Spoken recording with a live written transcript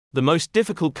The most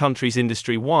difficult countries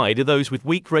industry-wide are those with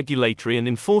weak regulatory and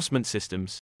enforcement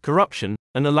systems, corruption,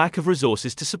 and a lack of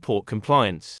resources to support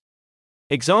compliance.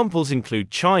 Examples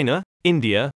include China,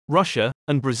 India, Russia,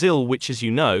 and Brazil, which, as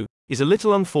you know, is a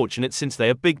little unfortunate since they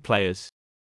are big players.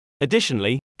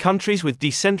 Additionally, countries with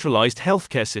decentralized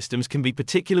healthcare systems can be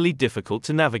particularly difficult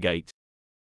to navigate.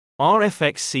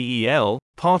 RFX-CEL,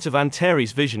 part of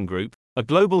Antares Vision Group, a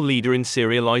global leader in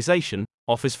serialization,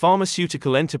 offers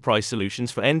pharmaceutical enterprise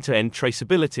solutions for end-to-end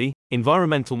traceability,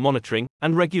 environmental monitoring,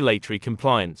 and regulatory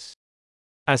compliance.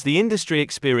 As the industry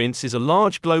experiences a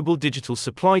large global digital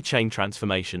supply chain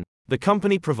transformation, the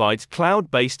company provides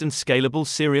cloud-based and scalable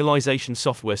serialization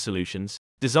software solutions,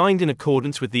 designed in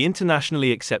accordance with the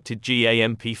internationally accepted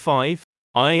GAMP5,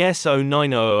 ISO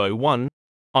 9001,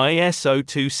 ISO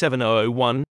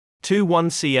 27001, 21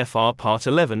 CFR Part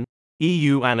 11,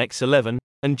 EU Annex 11,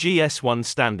 and GS1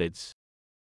 standards.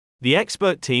 The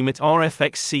expert team at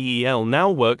RFX-CEL now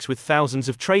works with thousands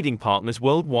of trading partners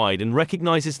worldwide and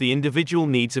recognizes the individual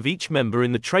needs of each member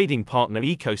in the trading partner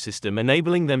ecosystem,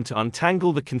 enabling them to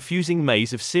untangle the confusing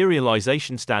maze of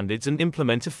serialization standards and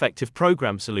implement effective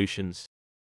program solutions.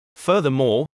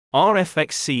 Furthermore,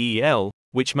 RFX-CEL,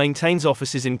 which maintains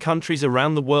offices in countries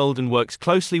around the world and works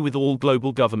closely with all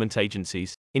global government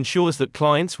agencies, ensures that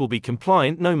clients will be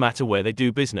compliant no matter where they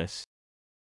do business.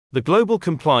 The global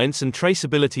compliance and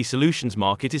traceability solutions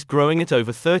market is growing at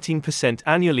over 13%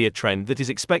 annually, a trend that is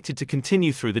expected to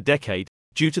continue through the decade,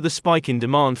 due to the spike in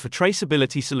demand for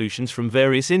traceability solutions from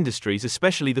various industries,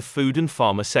 especially the food and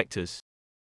pharma sectors.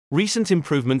 Recent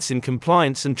improvements in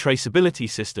compliance and traceability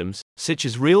systems, such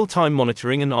as real-time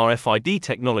monitoring and RFID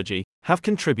technology, have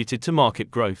contributed to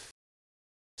market growth.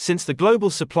 Since the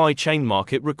global supply chain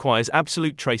market requires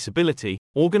absolute traceability,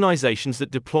 organizations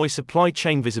that deploy supply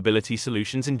chain visibility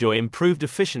solutions enjoy improved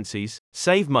efficiencies,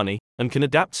 save money, and can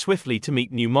adapt swiftly to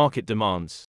meet new market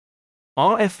demands.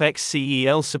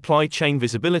 RFX-CEL supply chain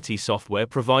visibility software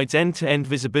provides end-to-end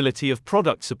visibility of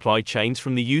product supply chains,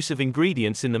 from the use of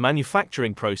ingredients in the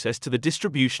manufacturing process to the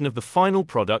distribution of the final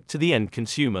product to the end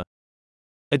consumer.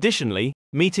 Additionally,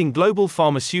 meeting global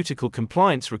pharmaceutical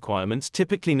compliance requirements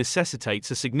typically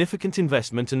necessitates a significant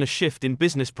investment and a shift in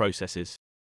business processes.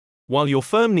 While your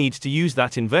firm needs to use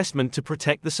that investment to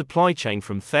protect the supply chain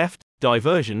from theft,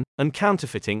 diversion, and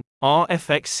counterfeiting,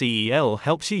 RFX-CEL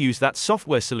helps you use that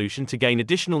software solution to gain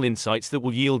additional insights that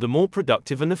will yield a more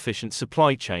productive and efficient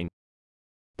supply chain.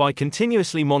 By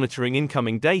continuously monitoring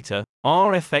incoming data,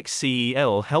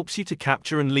 RFX-CEL helps you to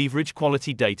capture and leverage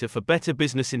quality data for better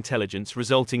business intelligence,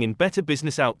 resulting in better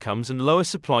business outcomes and lower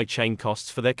supply chain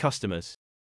costs for their customers.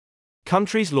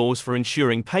 Countries' laws for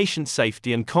ensuring patient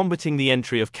safety and combating the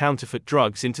entry of counterfeit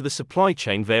drugs into the supply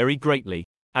chain vary greatly,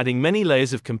 adding many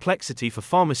layers of complexity for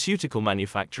pharmaceutical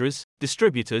manufacturers,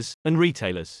 distributors, and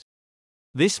retailers.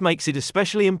 This makes it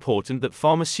especially important that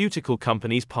pharmaceutical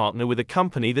companies partner with a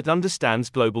company that understands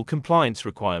global compliance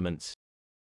requirements.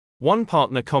 One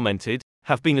partner commented,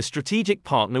 "Have been a strategic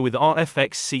partner with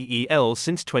RFX-CEL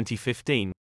since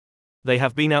 2015. They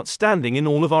have been outstanding in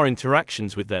all of our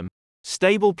interactions with them.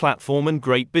 Stable platform and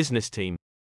great business team."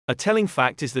 A telling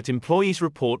fact is that employees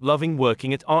report loving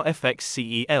working at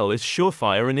RFX-CEL as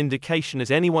surefire, an indication as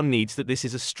anyone needs that this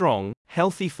is a strong,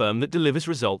 healthy firm that delivers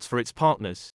results for its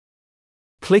partners.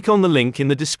 Click on the link in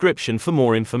the description for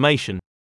more information.